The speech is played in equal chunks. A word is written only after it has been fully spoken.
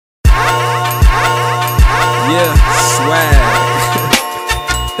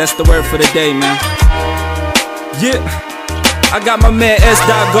Swag. That's the word for the day, man. Yeah, I got my man S.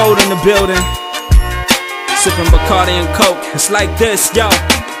 Gold in the building, sipping Bacardi and Coke. It's like this, yo.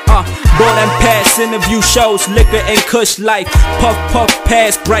 Bought and pass, interview shows, liquor and kush life. Puff, puff,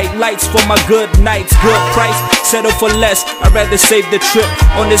 pass, bright lights for my good nights. Good price, settle for less, I'd rather save the trip.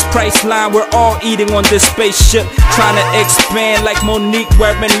 On this price line, we're all eating on this spaceship. Trying to expand like Monique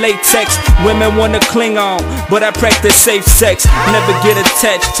wearing latex. Women wanna cling on, but I practice safe sex. Never get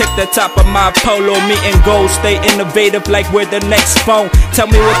attached, check the top of my polo. Meeting goals, stay innovative like we're the next phone. Tell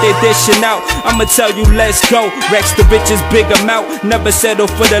me what they dishing out, I'ma tell you let's go. Racks the riches, big amount, never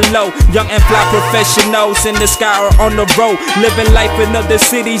settle for the low. Young and fly professionals in the sky or on the road, living life in other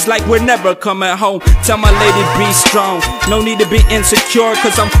cities like we're never coming home. Tell my lady be strong, no need to be insecure,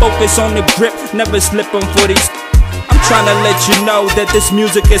 cause I'm focused on the grip, never slipping for these. I'm trying to let you know that this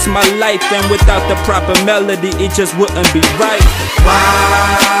music is my life, and without the proper melody it just wouldn't be right. Why?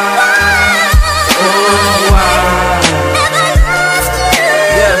 Oh why?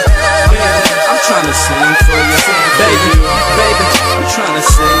 Yeah, I'm trying to sing for you, baby, baby. I'm trying to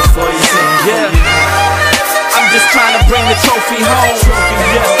sing for you, yeah. I'm just trying to bring the trophy home,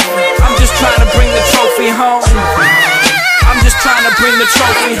 yeah. I'm just trying to bring the trophy home. I'm just trying to bring the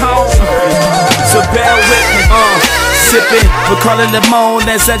trophy home. So bear with me, sipping Bacardi Limon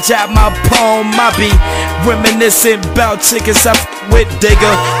as I jot my poem. I be reminiscing about chickens I with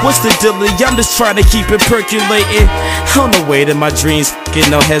Digger. What's the dilly? I'm just trying to keep it percolating. On the way to my dreams, get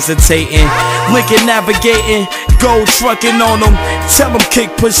no hesitating. Lincoln navigating, gold trucking on them. Tell them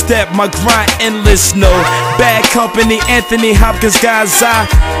kick, push, step, my grind endless. No bad company, Anthony Hopkins guys. I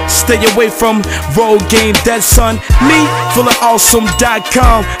stay away from road game, that son. Me, full of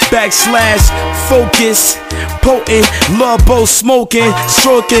awesome.com / focus. Potent, love both smoking,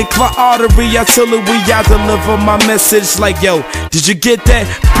 stroking, clock artery, artillery. I deliver my message like, yo, did you get that?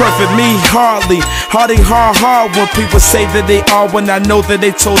 Perfect, me hardly, hard when people say that they are, when I know that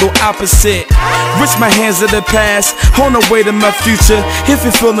they total opposite. Rich my hands of the past, on the way to my future. If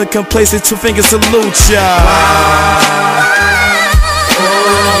you're feeling complacent, 2 fingers salute ya.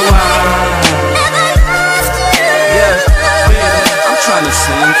 Yeah, I'm trying to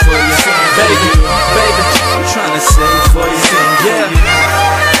sing for you, baby, baby. I'm trying to sing for you, yeah.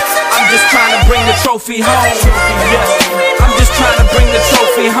 I'm just trying to bring the trophy home, yeah. I'm just trying to bring the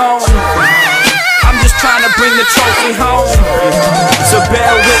trophy home. I'm just trying to bring the trophy home. So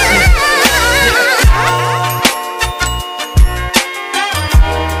bear with me.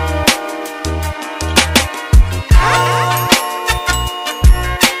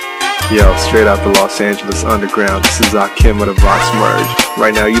 Yo, straight out the Los Angeles underground, this is acclaimed of Vox Merge.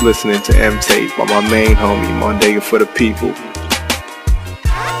 Right now you listening to emcee by my main homie, Mondega for the people.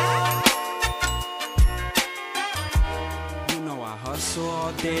 You know I hustle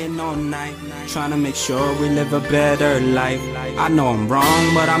all day and all night, trying to make sure we live a better life. I know I'm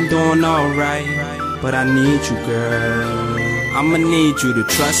wrong, but I'm doing alright. But I need you, girl. I'ma need you to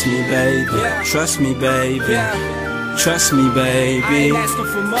trust me, baby. Trust me, baby. Trust me, baby. I ain't asking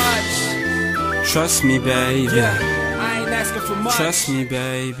for much. Trust me, baby. I ain't asking for much. Trust me,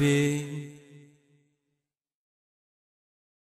 baby.